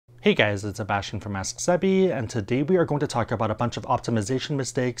Hey guys, it's Sebastian from AskSebby, and today we are going to talk about a bunch of optimization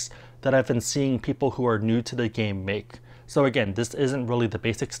mistakes that I've been seeing people who are new to the game make. So again, this isn't really the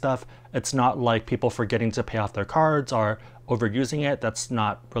basic stuff. It's not like people forgetting to pay off their cards or overusing it. That's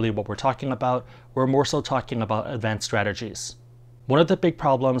not really what we're talking about. We're more so talking about advanced strategies. One of the big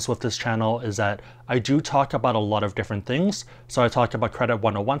problems with this channel is that I do talk about a lot of different things. So I talk about Credit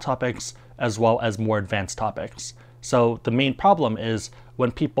 101 topics as well as more advanced topics. So the main problem is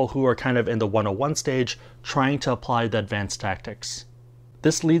when people who are kind of in the 101 stage trying to apply the advanced tactics.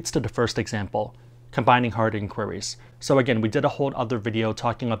 This leads to the first example, combining hard inquiries. So again, we did a whole other video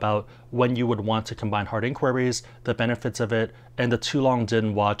talking about when you would want to combine hard inquiries, the benefits of it, and the too long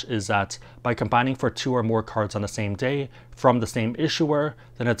didn't watch is that by combining for 2 or more cards on the same day from the same issuer,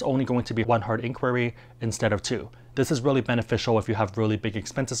 then it's only going to be 1 hard inquiry instead of 2. This is really beneficial if you have really big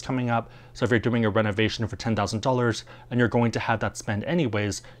expenses coming up. So if you're doing a renovation for $10,000 and you're going to have that spend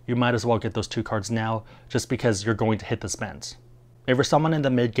anyways, you might as well get those 2 cards now just because you're going to hit the spend. If you're someone in the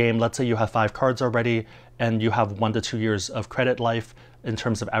mid game, let's say you have 5 cards already and you have 1 to 2 years of credit life in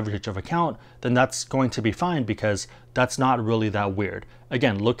terms of average of account, then that's going to be fine because that's not really that weird.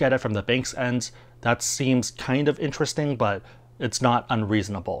 Again, look at it from the bank's end. That seems kind of interesting, but it's not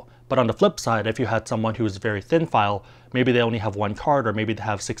unreasonable. But on the flip side, if you had someone who is very thin file, maybe they only have 1 card or maybe they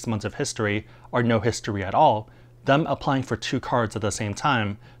have 6 months of history or no history at all, them applying for 2 cards at the same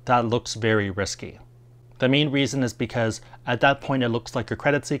time, that looks very risky. The main reason is because at that point it looks like you're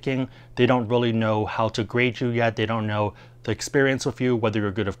credit seeking. They don't really know how to grade you yet. They don't know the experience with you, whether you're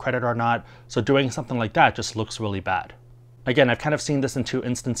good of credit or not. So doing something like that just looks really bad. Again, I've kind of seen this in 2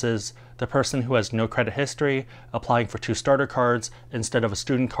 instances. The person who has no credit history applying for 2 starter cards instead of a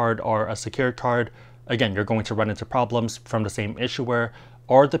student card or a secured card. Again, you're going to run into problems from the same issuer,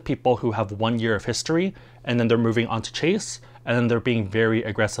 or the people who have 1 year of history and then they're moving on to Chase and then they're being very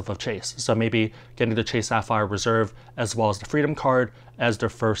aggressive of Chase. So maybe getting the Chase Sapphire Reserve as well as the Freedom card as their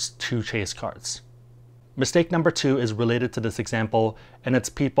first 2 Chase cards. Mistake number 2 is related to this example, and it's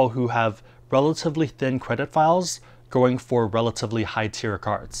people who have relatively thin credit files going for relatively high tier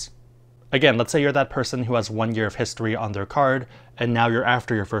cards. Again, let's say you're that person who has 1 year of history on their card, and now you're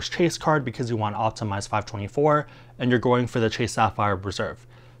after your first Chase card because you want to optimize 524, and you're going for the Chase Sapphire Reserve.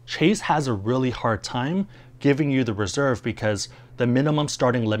 Chase has a really hard time giving you the reserve because the minimum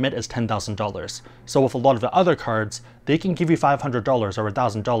starting limit is $10,000. So with a lot of the other cards, they can give you $500 or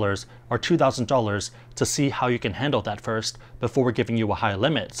 $1,000 or $2,000 to see how you can handle that first before giving you a high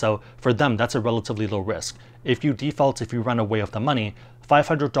limit. So for them, that's a relatively low risk. If you default, if you run away with the money,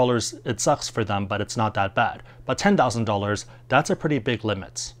 $500, it sucks for them, but it's not that bad. But $10,000, that's a pretty big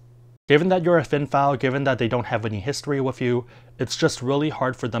limit. Given that you're a thin file, given that they don't have any history with you, it's just really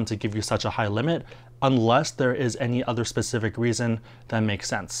hard for them to give you such a high limit unless there is any other specific reason that makes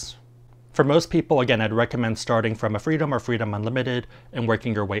sense. For most people, again, I'd recommend starting from a Freedom or Freedom Unlimited and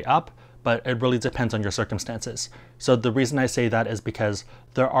working your way up, but it really depends on your circumstances. So the reason I say that is because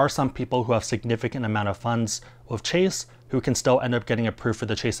there are some people who have significant amount of funds with Chase who can still end up getting approved for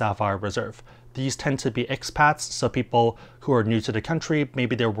the Chase Sapphire Reserve. These tend to be expats, so people who are new to the country,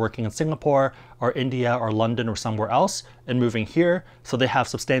 maybe they're working in Singapore or India or London or somewhere else and moving here, so they have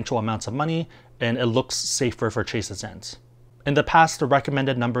substantial amounts of money and it looks safer for Chase's end. In the past, the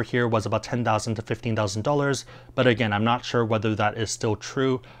recommended number here was about $10,000 to $15,000, but again, I'm not sure whether that is still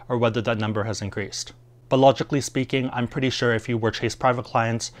true or whether that number has increased. But logically speaking, I'm pretty sure if you were Chase private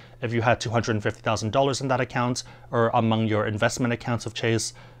clients, if you had $250,000 in that account or among your investment accounts of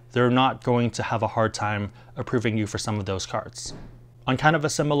Chase, they're not going to have a hard time approving you for some of those cards. On kind of a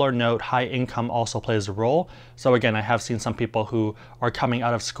similar note, high income also plays a role. So again, I have seen some people who are coming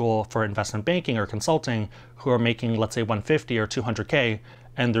out of school for investment banking or consulting who are making, let's say, 150 or 200K,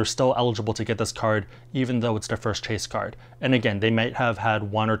 and they're still eligible to get this card even though it's their first Chase card. And again, they might have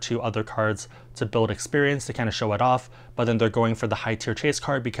had 1 or 2 other cards to build experience to kind of show it off, but then they're going for the high tier Chase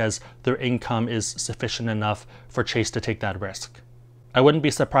card because their income is sufficient enough for Chase to take that risk. I wouldn't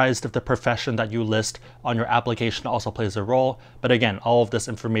be surprised if the profession that you list on your application also plays a role, but again, all of this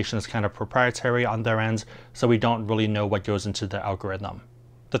information is kind of proprietary on their end, so we don't really know what goes into the algorithm.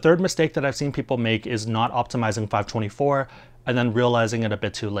 The third mistake that I've seen people make is not optimizing 524 and then realizing it a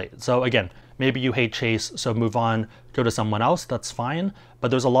bit too late. So again, maybe you hate Chase, so move on, go to someone else, that's fine. But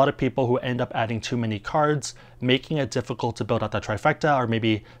there's a lot of people who end up adding too many cards, making it difficult to build out that trifecta, or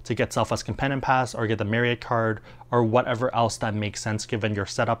maybe to get Southwest Companion Pass, or get the Marriott card, or whatever else that makes sense given your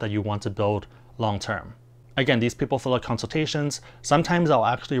setup that you want to build long term. Again, these people fill out consultations. Sometimes I'll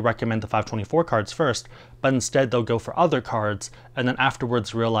actually recommend the 524 cards first, but instead they'll go for other cards, and then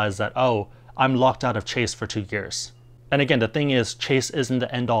afterwards realize that, oh, I'm locked out of Chase for 2 years. And again, the thing is, chase isn't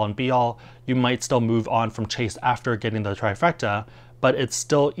the end all and be all. You might still move on from chase after getting the trifecta, but it's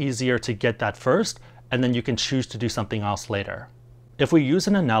still easier to get that first, and then you can choose to do something else later. If we use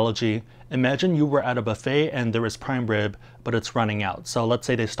an analogy, imagine you were at a buffet and there is prime rib, but it's running out. So let's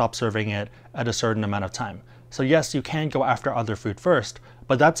say they stop serving it at a certain amount of time. So yes, you can go after other food first,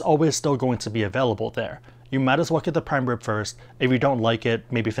 but that's always still going to be available there. You might as well get the prime rib first. If you don't like it,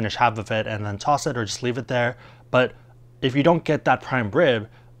 maybe finish half of it and then toss it or just leave it there. But if you don't get that prime rib,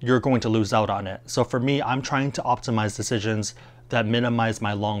 you're going to lose out on it. So for me, I'm trying to optimize decisions that minimize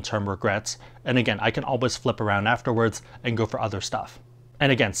my long-term regrets. And again, I can always flip around afterwards and go for other stuff.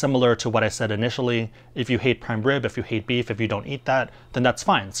 And again, similar to what I said initially, if you hate prime rib, if you hate beef, if you don't eat that, then that's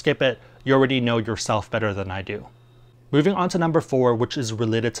fine, skip it. You already know yourself better than I do. Moving on to number 4, which is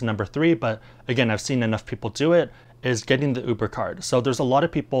related to number 3, but again, I've seen enough people do it, is getting the Uber card. So there's a lot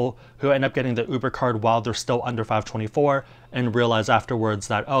of people who end up getting the Uber card while they're still under 524 and realize afterwards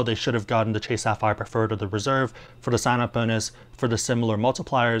that, oh, they should have gotten the Chase Sapphire Preferred or the Reserve for the sign-up bonus, for the similar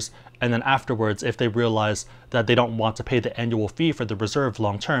multipliers, and then afterwards, if they realize that they don't want to pay the annual fee for the Reserve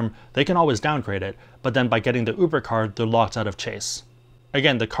long-term, they can always downgrade it, but then by getting the Uber card, they're locked out of Chase.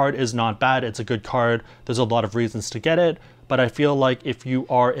 Again, the card is not bad, it's a good card, there's a lot of reasons to get it, but I feel like if you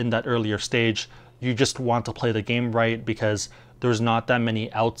are in that earlier stage, you just want to play the game right because there's not that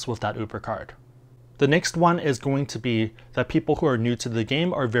many outs with that Uber card. The next one is going to be that people who are new to the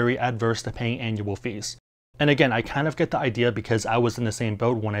game are very adverse to paying annual fees. And again, I kind of get the idea because I was in the same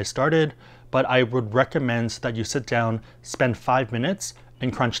boat when I started, but I would recommend that you sit down, spend 5 minutes,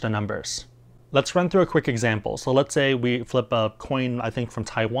 and crunch the numbers. Let's run through a quick example. So let's say we flip a coin, I think from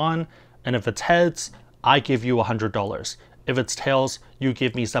Taiwan, and if it's heads, I give you $100. If it's tails, you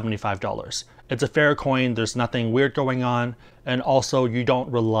give me $75. It's a fair coin, there's nothing weird going on, and also you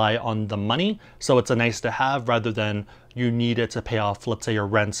don't rely on the money, so it's a nice to have rather than you need it to pay off, let's say, your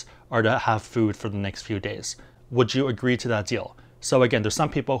rent or to have food for the next few days. Would you agree to that deal? So again, there's some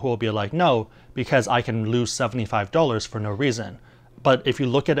people who will be like, no, because I can lose $75 for no reason. But if you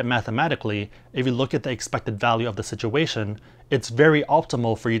look at it mathematically, if you look at the expected value of the situation, it's very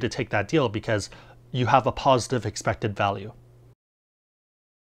optimal for you to take that deal because you have a positive expected value.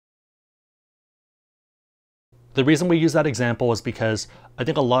 The reason we use that example is because I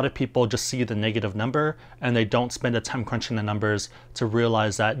think a lot of people just see the negative number and they don't spend the time crunching the numbers to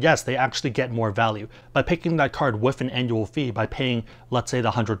realize that yes, they actually get more value. By picking that card with an annual fee, by paying, let's say,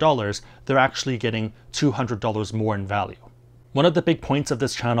 the $100, they're actually getting $200 more in value. One of the big points of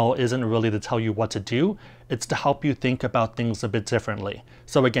this channel isn't really to tell you what to do, it's to help you think about things a bit differently.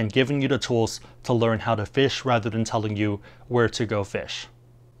 So again, giving you the tools to learn how to fish rather than telling you where to go fish.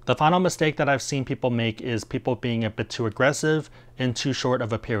 The final mistake that I've seen people make is people being a bit too aggressive in too short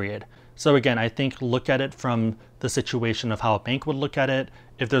of a period. So again, I think look at it from the situation of how a bank would look at it.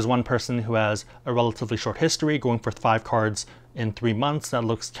 If there's one person who has a relatively short history going for 5 cards in 3 months, that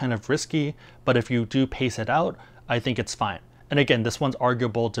looks kind of risky. But if you do pace it out, I think it's fine. And again, this one's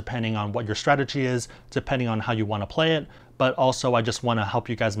arguable depending on what your strategy is, depending on how you want to play it. But also, I just want to help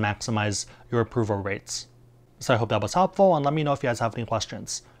you guys maximize your approval rates. So I hope that was helpful, and let me know if you guys have any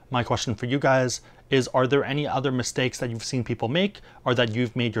questions. My question for you guys is, are there any other mistakes that you've seen people make or that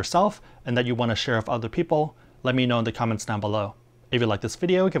you've made yourself and that you want to share with other people? Let me know in the comments down below. If you like this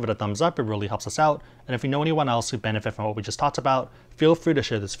video, give it a thumbs up, it really helps us out. And if you know anyone else who benefit from what we just talked about, feel free to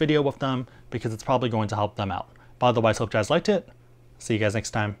share this video with them because it's probably going to help them out. But otherwise, hope you guys liked it. See you guys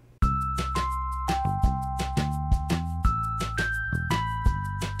next time.